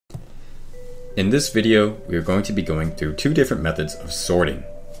In this video, we are going to be going through two different methods of sorting.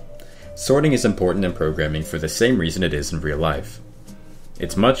 Sorting is important in programming for the same reason it is in real life.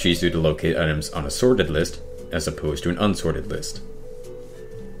 It's much easier to locate items on a sorted list as opposed to an unsorted list.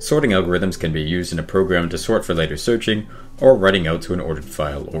 Sorting algorithms can be used in a program to sort for later searching or writing out to an ordered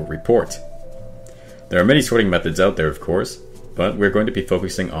file or report. There are many sorting methods out there, of course, but we're going to be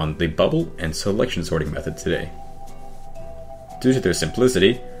focusing on the bubble and selection sorting method today. Due to their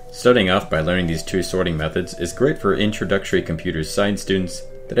simplicity, starting off by learning these two sorting methods is great for introductory computer science students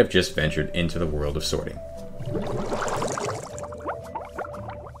that have just ventured into the world of sorting.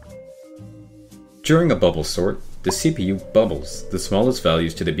 During a bubble sort, the CPU bubbles the smallest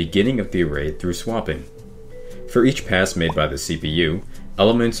values to the beginning of the array through swapping. For each pass made by the CPU,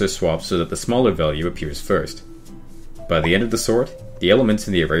 elements are swapped so that the smaller value appears first. By the end of the sort, the elements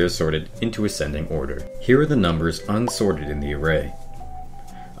in the array are sorted into ascending order. Here are the numbers unsorted in the array.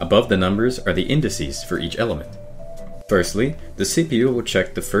 Above the numbers are the indices for each element. Firstly, the CPU will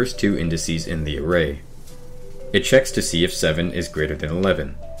check the first two indices in the array. It checks to see if 7 is greater than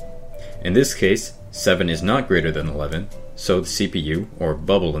 11. In this case, 7 is not greater than 11, so the CPU, or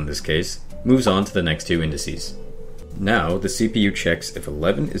bubble in this case, moves on to the next two indices. Now, the CPU checks if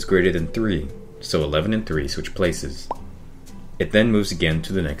 11 is greater than 3, so 11 and 3 switch places. It then moves again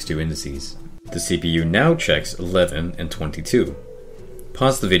to the next two indices. The CPU now checks 11 and 22.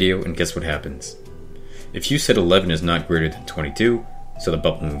 Pause the video and guess what happens. If you said 11 is not greater than 22, so the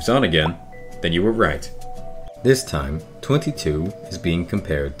bubble moves on again, then you were right. This time, 22 is being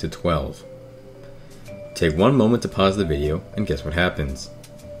compared to 12. Take one moment to pause the video and guess what happens.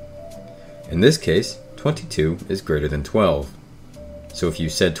 In this case, 22 is greater than 12. So if you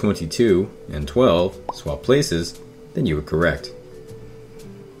said 22 and 12 swap places, then you were correct.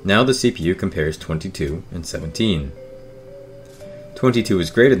 Now the CPU compares 22 and 17. 22 is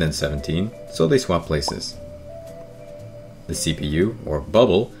greater than 17, so they swap places. The CPU, or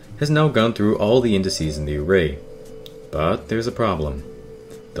bubble, has now gone through all the indices in the array. But there's a problem.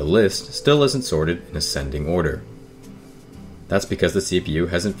 The list still isn't sorted in ascending order. That's because the CPU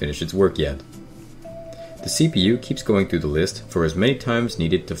hasn't finished its work yet. The CPU keeps going through the list for as many times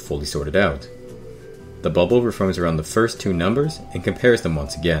needed to fully sort it out. The bubble reforms around the first two numbers and compares them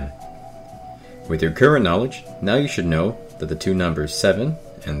once again. With your current knowledge, now you should know that the two numbers 7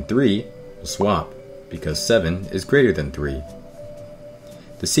 and 3 will swap, because 7 is greater than 3.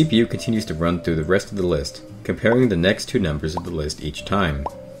 The CPU continues to run through the rest of the list, comparing the next two numbers of the list each time.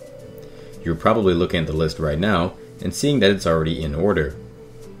 You're probably looking at the list right now and seeing that it's already in order.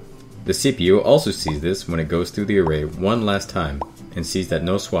 The CPU also sees this when it goes through the array one last time and sees that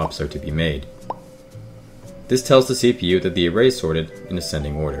no swaps are to be made. This tells the CPU that the array is sorted in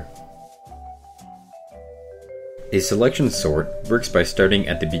ascending order. A selection sort works by starting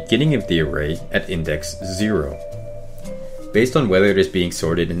at the beginning of the array at index 0. Based on whether it is being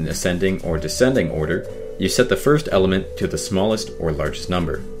sorted in ascending or descending order, you set the first element to the smallest or largest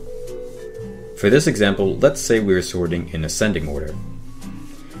number. For this example, let's say we are sorting in ascending order.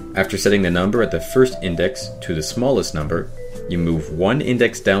 After setting the number at the first index to the smallest number, you move one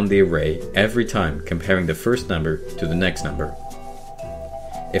index down the array every time comparing the first number to the next number.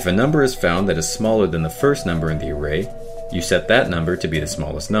 If a number is found that is smaller than the first number in the array, you set that number to be the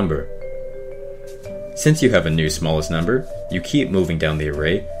smallest number. Since you have a new smallest number, you keep moving down the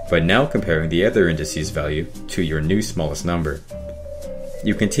array by now comparing the other indices value to your new smallest number.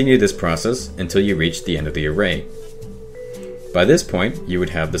 You continue this process until you reach the end of the array. By this point, you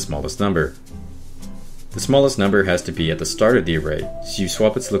would have the smallest number. The smallest number has to be at the start of the array, so you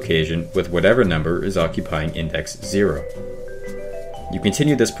swap its location with whatever number is occupying index 0. You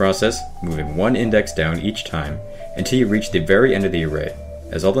continue this process, moving one index down each time until you reach the very end of the array,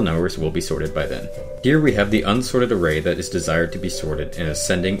 as all the numbers will be sorted by then. Here we have the unsorted array that is desired to be sorted in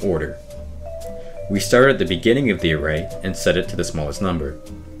ascending order. We start at the beginning of the array and set it to the smallest number.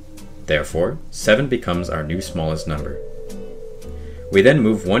 Therefore, 7 becomes our new smallest number. We then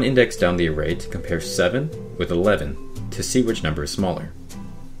move one index down the array to compare 7 with 11 to see which number is smaller.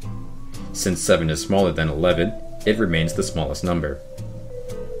 Since 7 is smaller than 11, it remains the smallest number.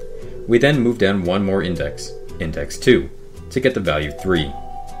 We then move down one more index, index 2, to get the value 3.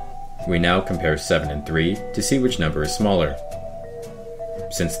 We now compare 7 and 3 to see which number is smaller.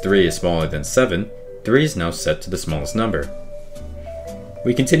 Since 3 is smaller than 7, 3 is now set to the smallest number.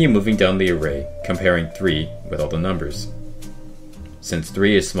 We continue moving down the array, comparing 3 with all the numbers. Since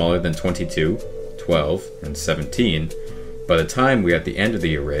 3 is smaller than 22, 12, and 17, by the time we are at the end of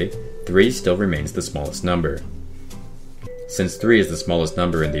the array, 3 still remains the smallest number. Since 3 is the smallest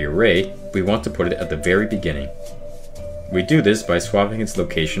number in the array, we want to put it at the very beginning. We do this by swapping its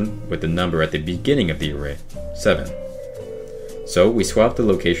location with the number at the beginning of the array, 7. So we swap the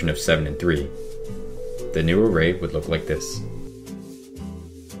location of 7 and 3. The new array would look like this.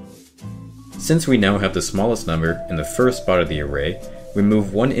 Since we now have the smallest number in the first spot of the array, we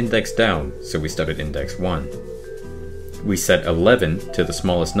move one index down, so we start at index 1. We set 11 to the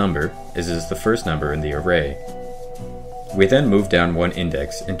smallest number, as it is the first number in the array. We then move down one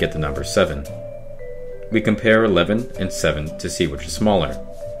index and get the number 7. We compare 11 and 7 to see which is smaller.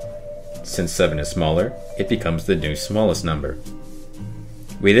 Since 7 is smaller, it becomes the new smallest number.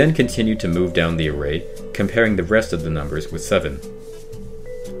 We then continue to move down the array, comparing the rest of the numbers with 7.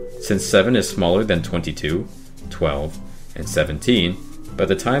 Since 7 is smaller than 22, 12, and 17, by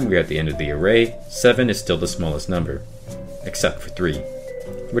the time we are at the end of the array, 7 is still the smallest number, except for 3,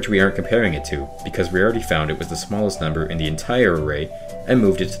 which we aren't comparing it to because we already found it was the smallest number in the entire array and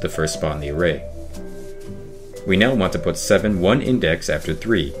moved it to the first spot in the array. We now want to put 7 one index after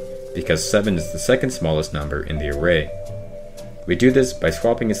 3, because 7 is the second smallest number in the array. We do this by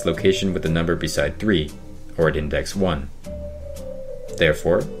swapping its location with the number beside 3, or at index 1.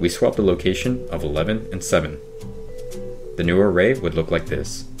 Therefore, we swap the location of 11 and 7. The new array would look like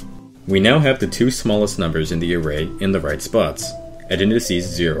this. We now have the two smallest numbers in the array in the right spots, at indices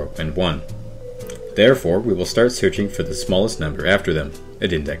 0 and 1. Therefore, we will start searching for the smallest number after them,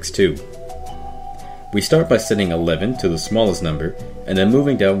 at index 2. We start by setting 11 to the smallest number, and then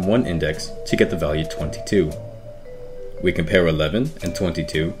moving down one index to get the value 22. We compare 11 and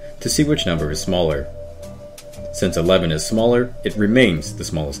 22 to see which number is smaller. Since 11 is smaller, it remains the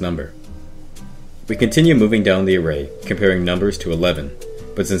smallest number. We continue moving down the array, comparing numbers to 11,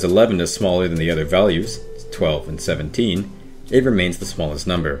 but since 11 is smaller than the other values, 12 and 17, it remains the smallest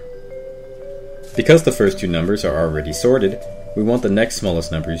number. Because the first two numbers are already sorted, we want the next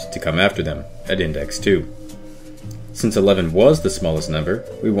smallest numbers to come after them, at index 2. Since 11 was the smallest number,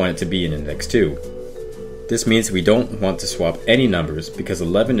 we want it to be in index 2. This means we don't want to swap any numbers because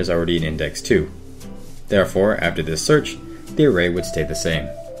 11 is already in index 2. Therefore, after this search, the array would stay the same.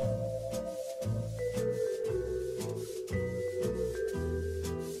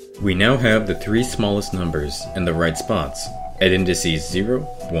 We now have the three smallest numbers in the right spots, at indices 0,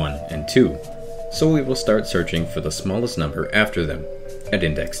 1, and 2, so we will start searching for the smallest number after them, at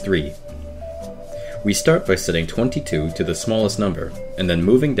index 3. We start by setting 22 to the smallest number, and then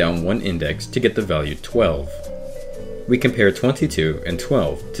moving down one index to get the value 12. We compare 22 and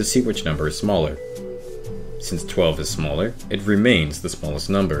 12 to see which number is smaller. Since 12 is smaller, it remains the smallest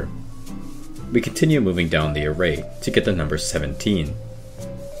number. We continue moving down the array to get the number 17.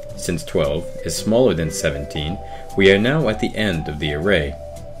 Since 12 is smaller than 17, we are now at the end of the array.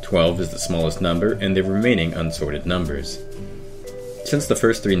 12 is the smallest number and the remaining unsorted numbers. Since the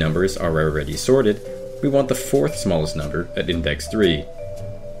first three numbers are already sorted, we want the fourth smallest number at index 3.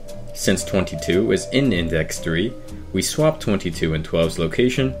 Since 22 is in index 3, we swap 22 and 12's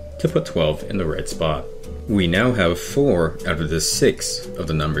location to put 12 in the right spot. We now have 4 out of the 6 of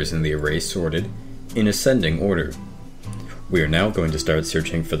the numbers in the array sorted in ascending order. We are now going to start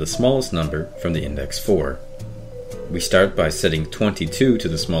searching for the smallest number from the index 4. We start by setting 22 to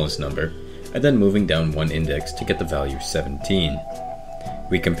the smallest number, and then moving down one index to get the value 17.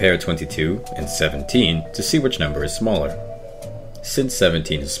 We compare 22 and 17 to see which number is smaller. Since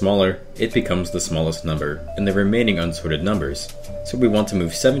 17 is smaller, it becomes the smallest number in the remaining unsorted numbers, so we want to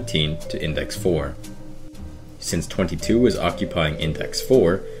move 17 to index 4. Since 22 is occupying index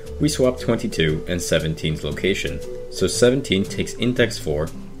 4, we swap 22 and 17's location, so 17 takes index 4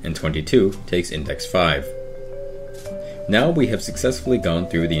 and 22 takes index 5. Now we have successfully gone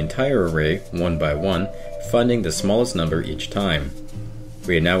through the entire array one by one, finding the smallest number each time.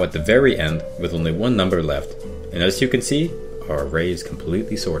 We are now at the very end with only one number left, and as you can see, our array is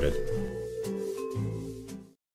completely sorted.